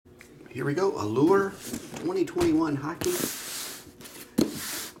Here we go. Allure 2021 hockey.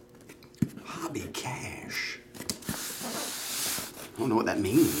 Hobby cash. I don't know what that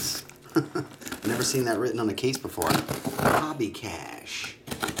means. I've never seen that written on a case before. Hobby cash.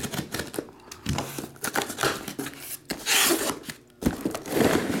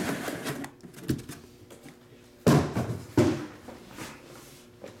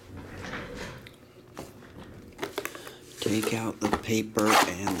 Take out the paper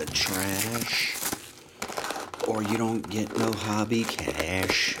and the trash, or you don't get no hobby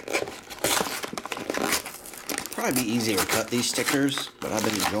cash. Probably be easier to cut these stickers, but I've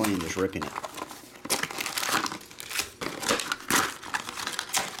been enjoying just ripping it.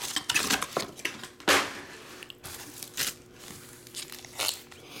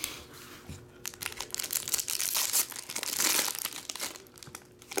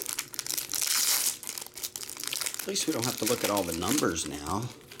 At least we don't have to look at all the numbers now.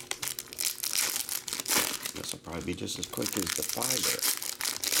 This will probably be just as quick as the fiber.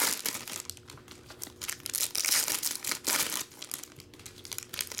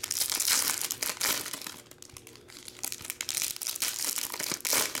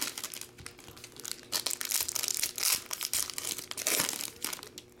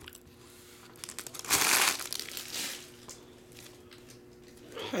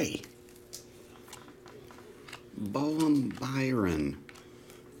 Hey. Boehm Byron.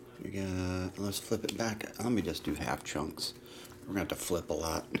 We got, let's flip it back. Let me just do half chunks. We're going to have to flip a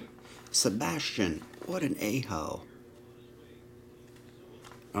lot. Sebastian, what an a-hole.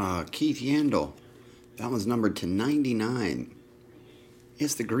 Keith Yandel. That one's numbered to 99.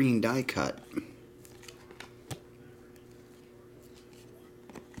 It's the green die cut.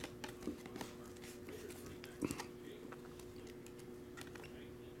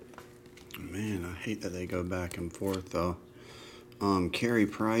 Man, I hate that they go back and forth though. Carey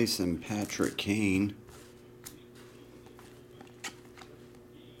Price and Patrick Kane.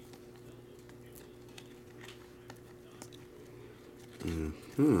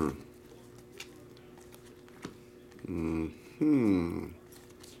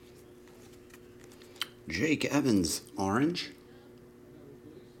 Jake Evans, orange.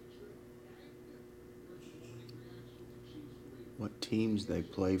 What teams they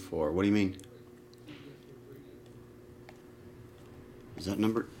play for? What do you mean? Is that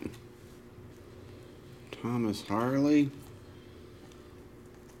number? Thomas Harley?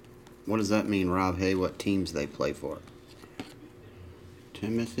 What does that mean, Rob? Hey, what teams they play for?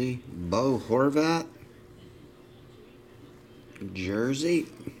 Timothy? Bo Horvat? Jersey?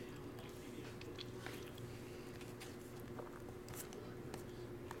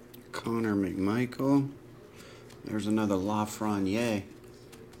 Connor McMichael? There's another Lafreniere.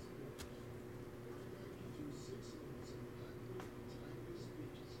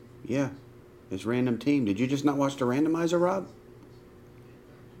 Yeah, this random team. Did you just not watch the randomizer, Rob?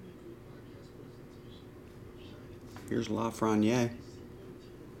 Here's Lafreniere.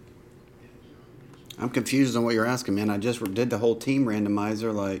 I'm confused on what you're asking, man. I just did the whole team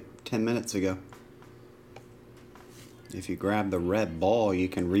randomizer like 10 minutes ago. If you grab the red ball, you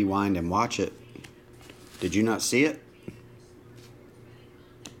can rewind and watch it. Did you not see it?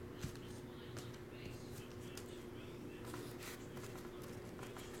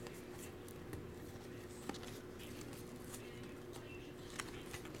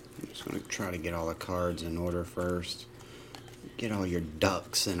 I'm just going to try to get all the cards in order first. Get all your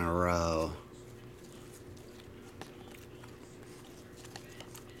ducks in a row.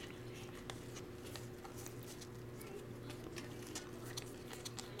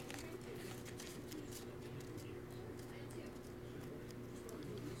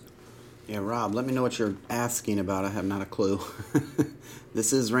 Yeah, Rob, let me know what you're asking about. I have not a clue.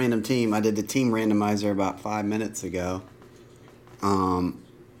 This is random team. I did the team randomizer about 5 minutes ago.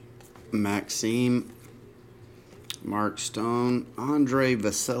 Maxime, Mark Stone, Andrei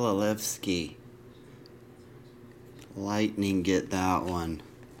Vasilevsky. Lightning get that one.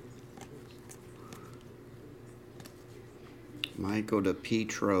 Michael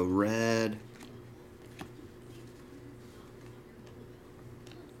DePietro, red.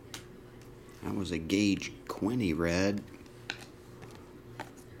 That was a Gage Quinney red.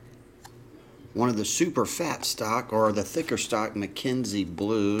 One of the super fat stock, or the thicker stock, McKenzie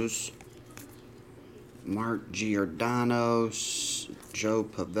Blues. Mark Giordano, Joe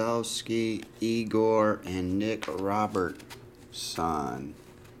Pavelski, Igor, and Nick Robertson.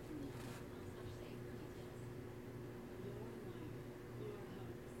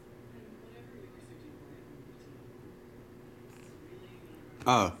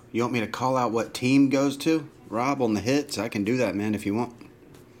 Oh, you want me to call out what team goes to? Rob, on the hits? I can do that, man, if you want.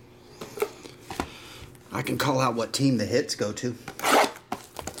 I can call out what team the hits go to.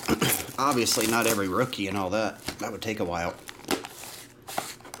 Obviously, not every rookie and all that. That would take a while.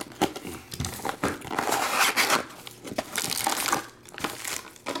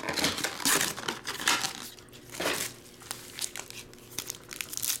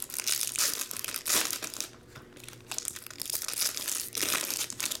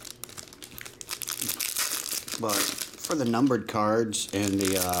 But for the numbered cards and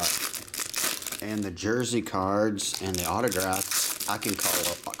the jersey cards and the autographs, I can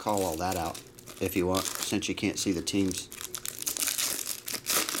call all that out if you want, since you can't see the teams.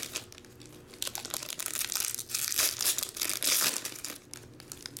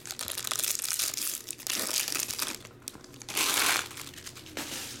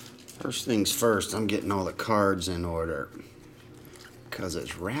 First things first, I'm getting all the cards in order, because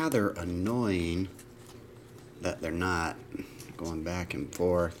it's rather annoying that they're not going back and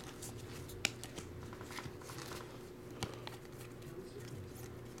forth.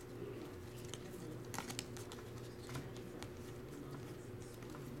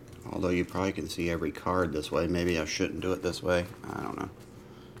 Although you probably can see every card this way. Maybe I shouldn't do it this way. I don't know.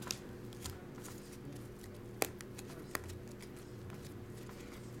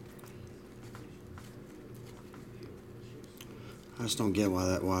 I just don't get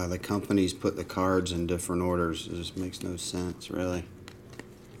why the companies put the cards in different orders. It just makes no sense, really.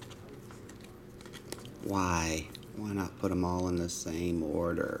 Why? Why not put them all in the same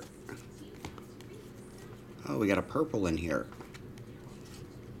order? Oh, we got a purple in here.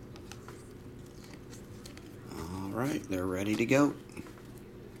 Alright, they're ready to go.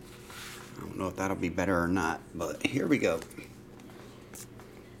 I don't know if that'll be better or not, but here we go.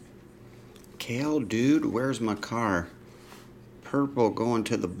 Kale, dude, where's my car? Purple going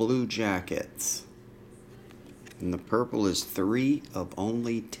to the Blue Jackets. And the purple is 3 of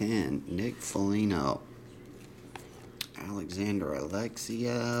only 10. Nick Foligno. Alexander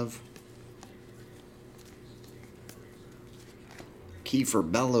Alexiev. Kiefer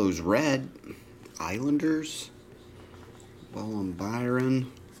Bellows red. Islanders. Bowen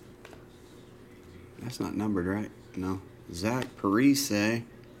Byron. That's not numbered, right? No. Zach Parise.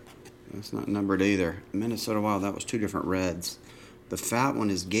 That's not numbered either. Minnesota Wild, that was 2 different reds. The fat one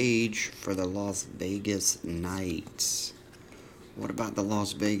is Gage for the Las Vegas Knights. What about the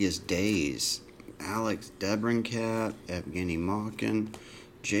Las Vegas Days? Alex Debrincat, Evgeny Malkin,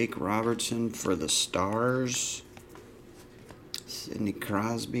 Jake Robertson for the Stars, Sidney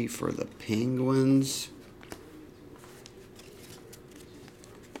Crosby for the Penguins,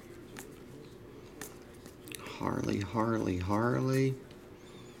 Harley,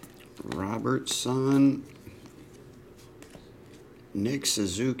 Robertson, Nick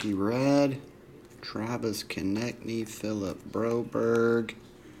Suzuki red, Travis Konechny, Philip Broberg,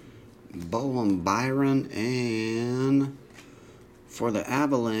 Bowen Byron, and for the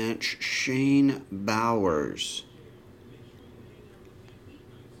Avalanche, Shane Bowers.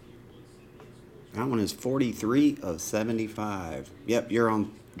 That one is 43 of 75. Yep, you're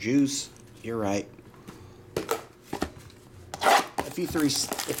on juice. You're right.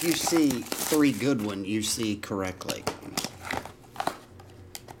 If you see 3 good ones, you see correctly.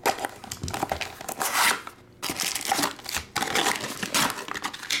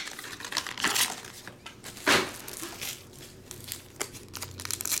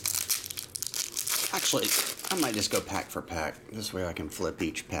 Actually, I might just go pack for pack. This way I can flip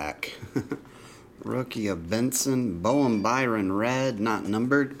each pack. Rookie of Benson. Bowen Byron red, not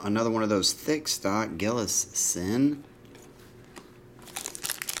numbered. Another one of those thick stock. Gillis Sin.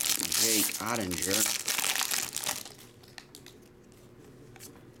 Jake Ottinger.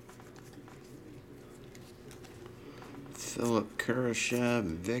 Philip Kurashev,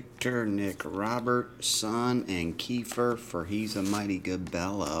 Victor, Nick Robertson, and Kiefer for He's a Mighty Good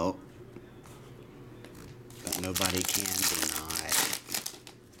Bellow. That nobody can deny.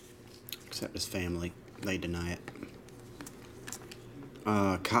 Except his family. They deny it.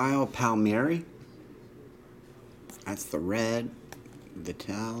 Kyle Palmieri. That's the red.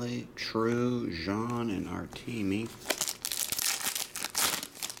 Vitali, True, Jean, and Artemi.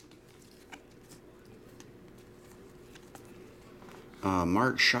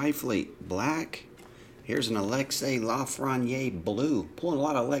 Mark Scheifele, black. Here's an Alexei Lafreniere blue. Pulling a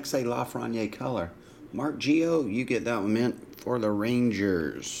lot of Alexei Lafreniere color. Mark Gio, you get that one meant for the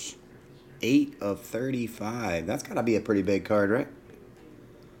Rangers. 8 of 35. That's got to be a pretty big card, right?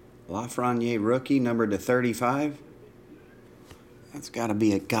 Lafreniere rookie, numbered to 35. That's gotta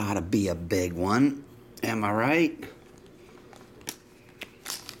be a big one. Am I right?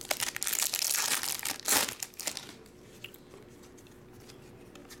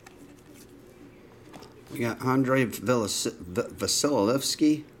 We got Andrei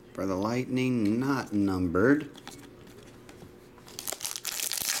Vasilevsky for the Lightning, not numbered.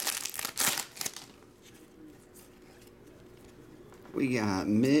 We got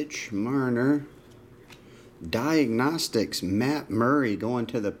Mitch Marner. Diagnostics, Matt Murray going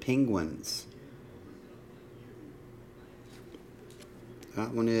to the Penguins.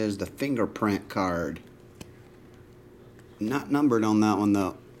 That one is the fingerprint card. Not numbered on that one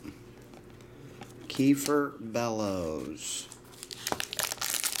though. Kiefer Bellows.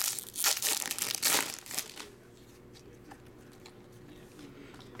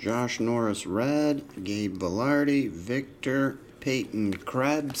 Josh Norris red. Gabe Velarde. Victor Peyton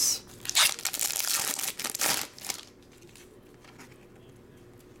Krebs.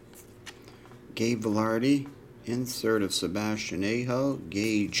 Gabe Velarde. Insert of Sebastian Aho.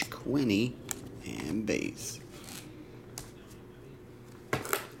 Gage Quinney. And base.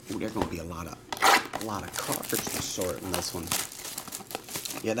 Ooh, there's going to be a lot of cards to sort in this one.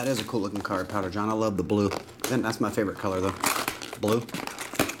 Yeah, that is a cool looking card, Powder John. I love the blue. That's my favorite color though. Blue.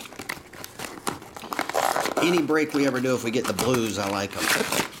 Any break we ever do, if we get the blues, I like them.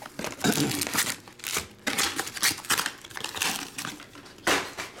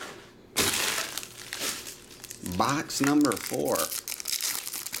 Box number 4.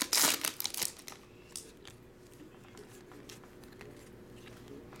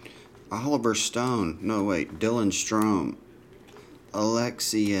 Oliver Stone. No, wait. Dylan Strome.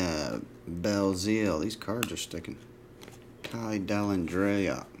 Alexia Belzile. These cards are sticking. Kai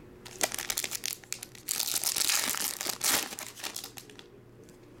Dellandrea.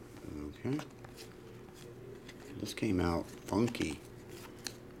 Okay. This came out funky.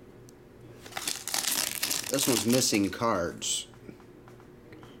 This one's missing cards.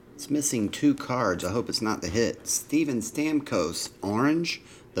 It's missing 2 cards. I hope it's not the hit. Steven Stamkos, orange.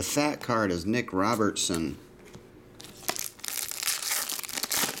 The fat card is Nick Robertson.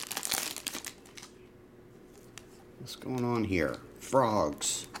 What's going on here?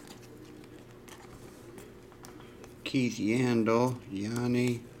 Frogs. Keith Yandel,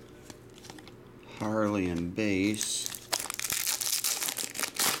 Yanni, Harley and base.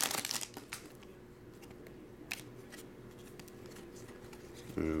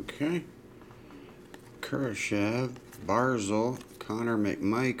 Okay. Kurashev, Barzal, Connor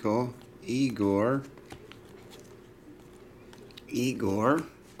McMichael, Igor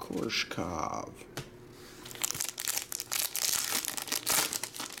Korshkov.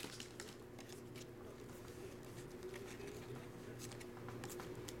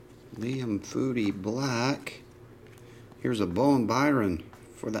 Liam Foodie Black. Here's a Bowen Byron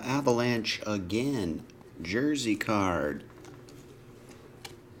for the Avalanche again. Jersey card.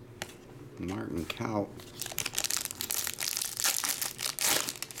 Martin Kaut.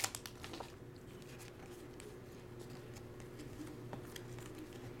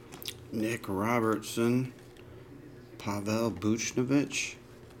 Nick Robertson. Pavel Buchnevich.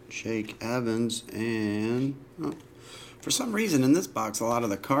 Jake Evans. And for some reason in this box a lot of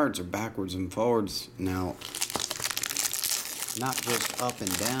the cards are backwards and forwards now. Not just up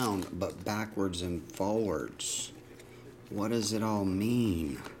and down, but backwards and forwards. What does it all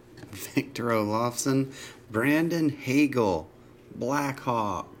mean? Victor Olofsson, Brandon Hagel,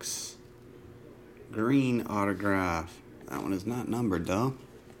 Blackhawks, green autograph. That one is not numbered though.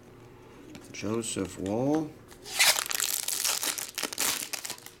 Joseph Woll.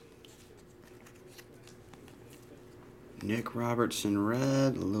 Nick Robertson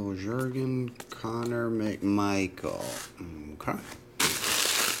red, Lil Jurgen, Connor McMichael. Okay.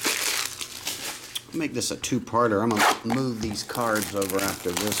 I'll make this a 2-parter. I'm going to move these cards over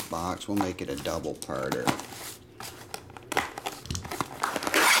after this box. We'll make it a double-parter.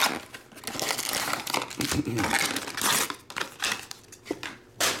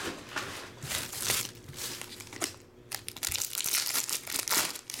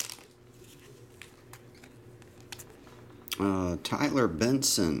 Tyler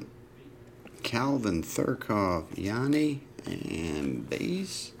Benson, Calvin Thurkov, Yanni, and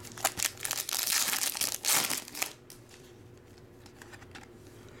base.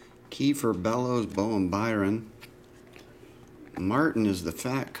 Kiefer Bellows, Bowen Byron. Martin is the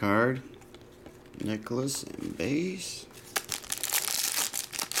fat card. Nicholas and base.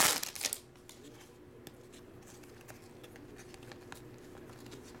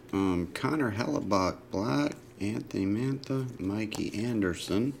 Connor Hellebuck, black. Anthony Mantha, Mikey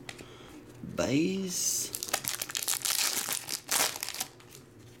Anderson, base.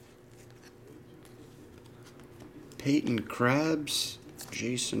 Peyton Krebs,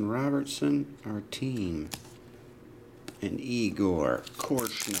 Jason Robertson, our team, and Igor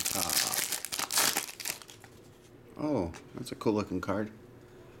Korshnikov. Oh, that's a cool looking card.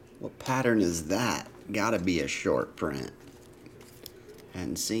 What pattern is that? Gotta be a short print.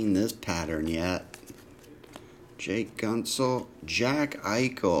 Hadn't seen this pattern yet. Jake Gunsel, Jack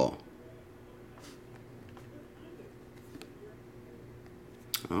Eichel.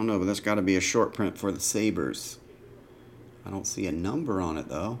 I don't know, but that's got to be a short print for the Sabres. I don't see a number on it,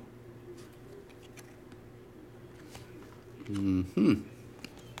 though. I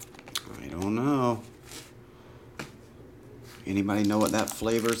don't know. Anybody know what that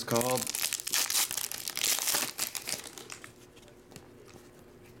flavor's called?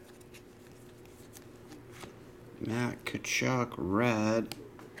 Matt Kachuk, red,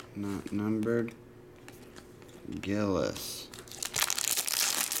 not numbered. Gillis.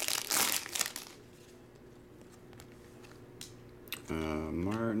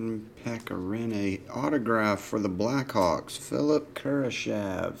 Martin Pecorine, autograph for the Blackhawks, Philip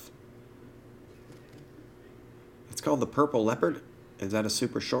Kurashev. It's called the Purple Leopard. Is that a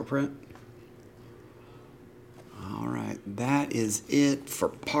super short print? All right, that is it for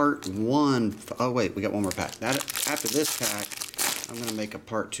part one. Oh wait, we got one more pack. After this pack, I'm gonna make a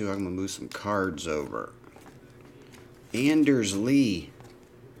part two. I'm gonna move some cards over. Anders Lee,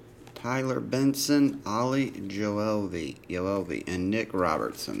 Tyler Benson, Ollie Joelvi, and Nick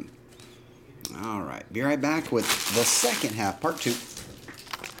Robertson. All right, be right back with the second half, part two.